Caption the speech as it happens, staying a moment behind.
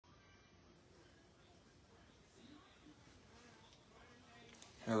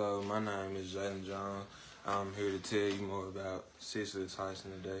Hello, my name is Jalen Jones. I'm here to tell you more about Cicely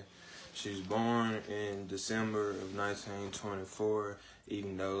Tyson today. She was born in December of 1924,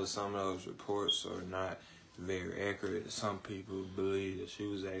 even though some of those reports are not very accurate. Some people believe that she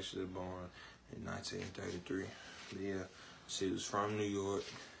was actually born in 1933. But yeah, she was from New York.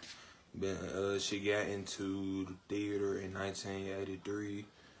 She got into the theater in 1983.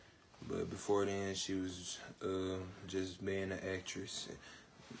 But before then, she was just being an actress,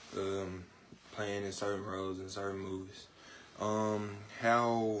 playing in certain roles in certain movies.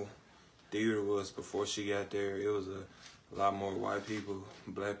 How theater was before she got there, it was a lot more white people.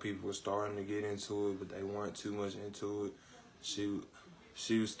 Black people were starting to get into it, but they weren't too much into it. She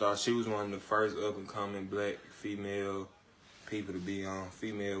was one of the first up and coming black female people to be on,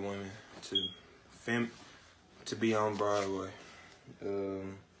 female women to be on Broadway.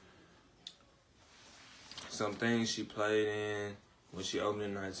 Some things she played in when she opened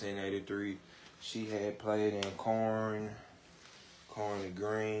in 1983. She had played in Corn and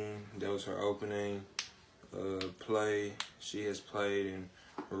Green. That was her opening play. She has played in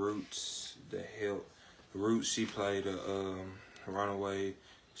Roots, Roots. She played a runaway.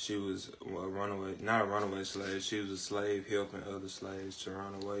 She was a runaway, not a runaway slave. She was a slave helping other slaves to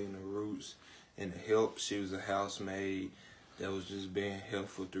run away in the Roots. In the Help, she was a housemaid that was just being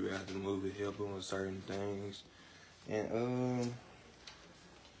helpful throughout the movie, helping with certain things. And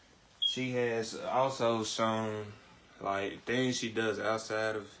she has also shown like things she does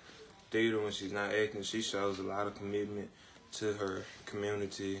outside of theater when she's not acting. She shows a lot of commitment to her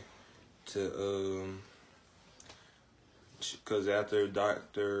community, because after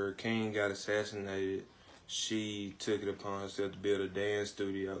Dr. King got assassinated, she took it upon herself to build a dance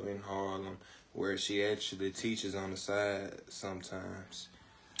studio in Harlem where she actually teaches on the side sometimes.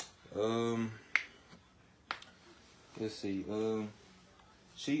 Let's see.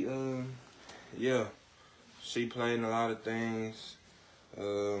 She played in a lot of things.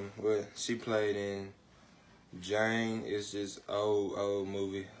 She played in Jane. It's this old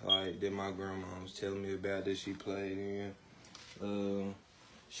movie like that my grandma was telling me about that she played in.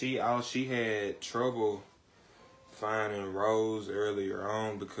 She had trouble finding roles earlier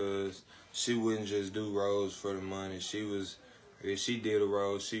on because she wouldn't just do roles for the money. If she did a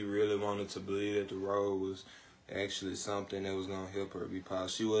role, she really wanted to believe that the role was actually something that was gonna help her be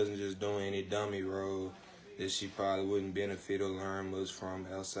positive. She wasn't just doing any dummy role that she probably wouldn't benefit or learn much from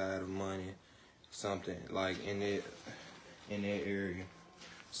outside of money. Something like in that area.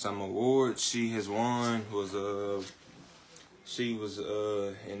 Some awards she has won was in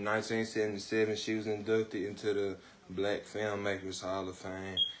 1977 she was inducted into the Black Filmmakers Hall of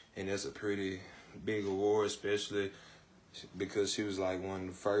Fame, and that's a pretty big award, especially because she was like one of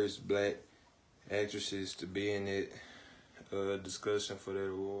the first black actresses to be in that discussion for that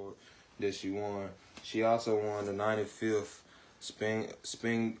award that she won. She also won the 95th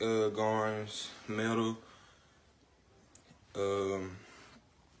Spingarn Medal.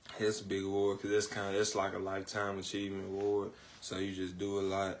 That's a big award because that's like a lifetime achievement award. So you just do a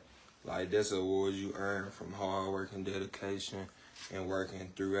lot. Like that's an award you earn from hard work and dedication and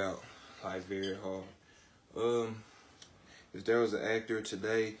working throughout, like very hard. If there was an actor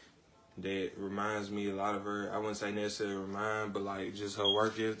today that reminds me a lot of her, I wouldn't say necessarily remind, but like just her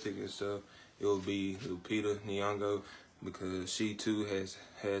work ethic and stuff, it would be Lupita Nyong'o, because she too has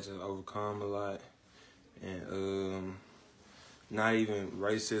had to overcome a lot, and not even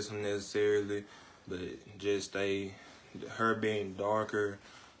racism necessarily, but just her being darker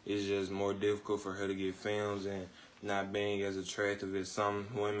is just more difficult for her to get films, and not being as attractive as some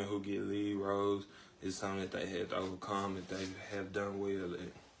women who get lead roles is something that they had to overcome, that they have done well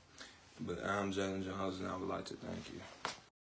at. But I'm Jalen Jones, and I would like to thank you.